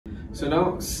So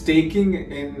now staking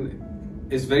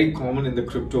is very common in the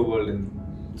crypto world, and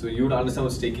so you would understand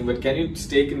what staking, but can you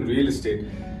stake in real estate?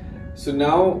 So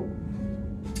now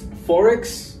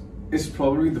Forex is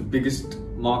probably the biggest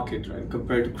market, right,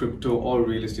 compared to crypto or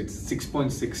real estate. It's a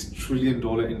 $6.6 trillion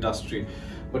industry.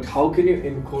 But how can you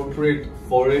incorporate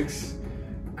Forex,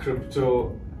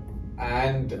 crypto,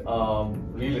 and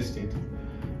real estate?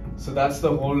 So that's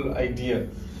the whole idea.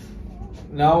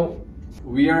 Now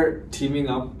we are teaming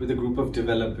up with a group of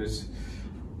developers.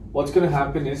 What's going to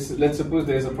happen is, let's suppose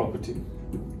there's a property,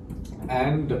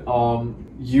 and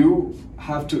you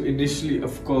have to initially,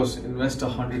 of course, invest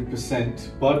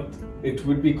 100%, but it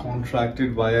would be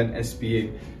contracted via an SPA.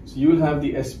 So you'll have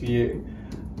the SPA.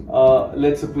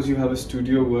 Let's suppose you have a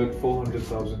studio worth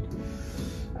 400,000,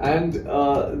 and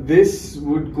this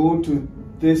would go to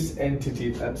this entity,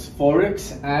 that's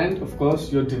Forex, and of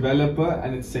course your developer,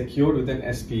 and it's secured with an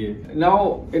SPA.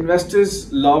 Now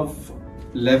investors love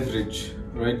leverage,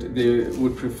 right? They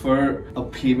would prefer a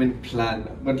payment plan,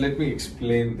 but let me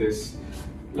explain this.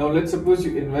 Now let's suppose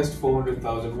you invest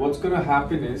 400,000. What's going to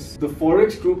happen is the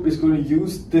Forex group is going to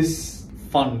use this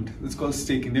fund, it's called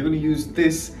staking. They're going to use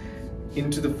this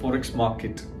into the Forex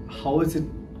market. How is it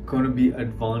going to be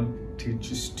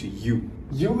advantageous to you?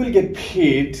 You will get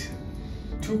paid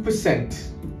 2%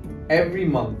 every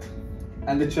month,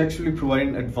 and the checks will be provided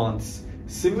in advance.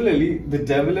 Similarly, the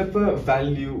developer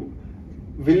value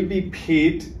will be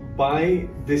paid by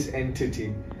this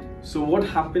entity. So what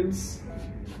happens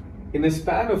in a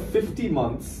span of 50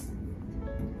 months,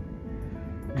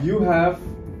 you have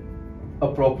a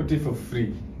property for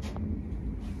free,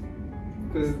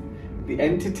 because the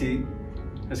entity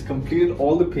has completed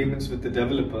all the payments with the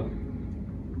developer,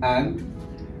 and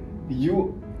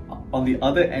you on the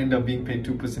other end are being paid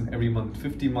 2% every month.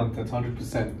 50 months, that's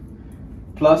 100%.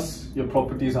 Plus your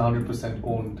property is 100%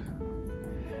 owned.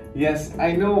 Yes,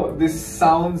 I know this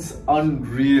sounds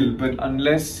unreal, but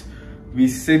unless we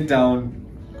sit down,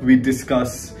 we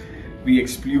discuss,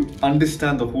 you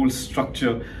understand the whole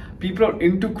structure, people are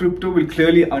into crypto will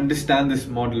clearly understand this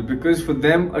model, because for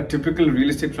them a typical real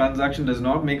estate transaction does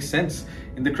not make sense.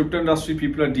 In the crypto industry,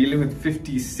 people are dealing with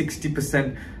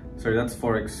 50-60%. Sorry, that's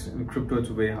Forex. In crypto, it's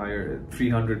way higher,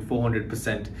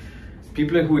 300-400%.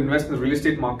 People who invest in the real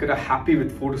estate market are happy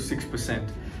with 4 to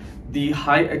 6%. The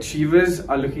high achievers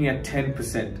are looking at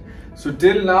 10%. So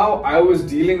till now, I was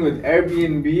dealing with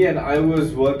Airbnb, and I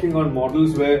was working on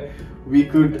models where we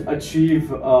could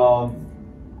achieve, I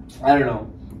don't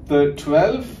know, the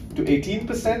 12 to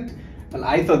 18%, and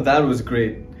I thought that was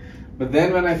great. But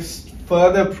then when I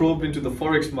further probe into the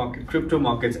Forex market, crypto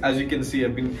markets, as you can see,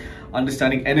 I've been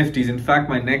understanding NFTs. In fact,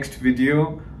 my next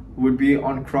video would be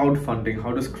on crowdfunding.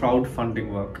 How does crowdfunding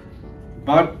work?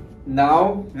 But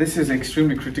now this is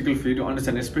extremely critical for you to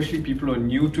understand, especially people who are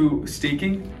new to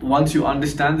staking. Once you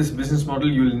understand this business model,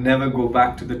 you'll never go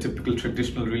back to the typical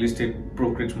traditional real estate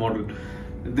brokerage model.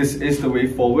 This is the way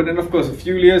forward. And of course, a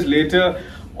few years later,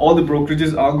 all the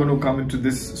brokerages are going to come into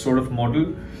this sort of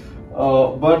model.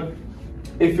 But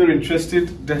if you're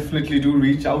interested, definitely do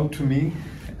reach out to me,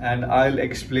 and I'll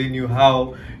explain you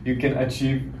how you can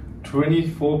achieve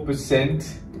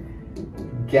 24%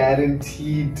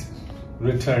 guaranteed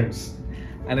returns.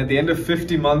 And at the end of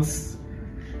 50 months,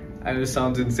 I know it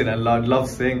sounds insane, I love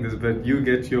saying this, but you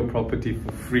get your property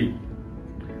for free.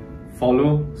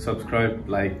 Follow, subscribe,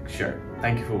 like, share.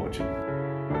 Thank you for watching.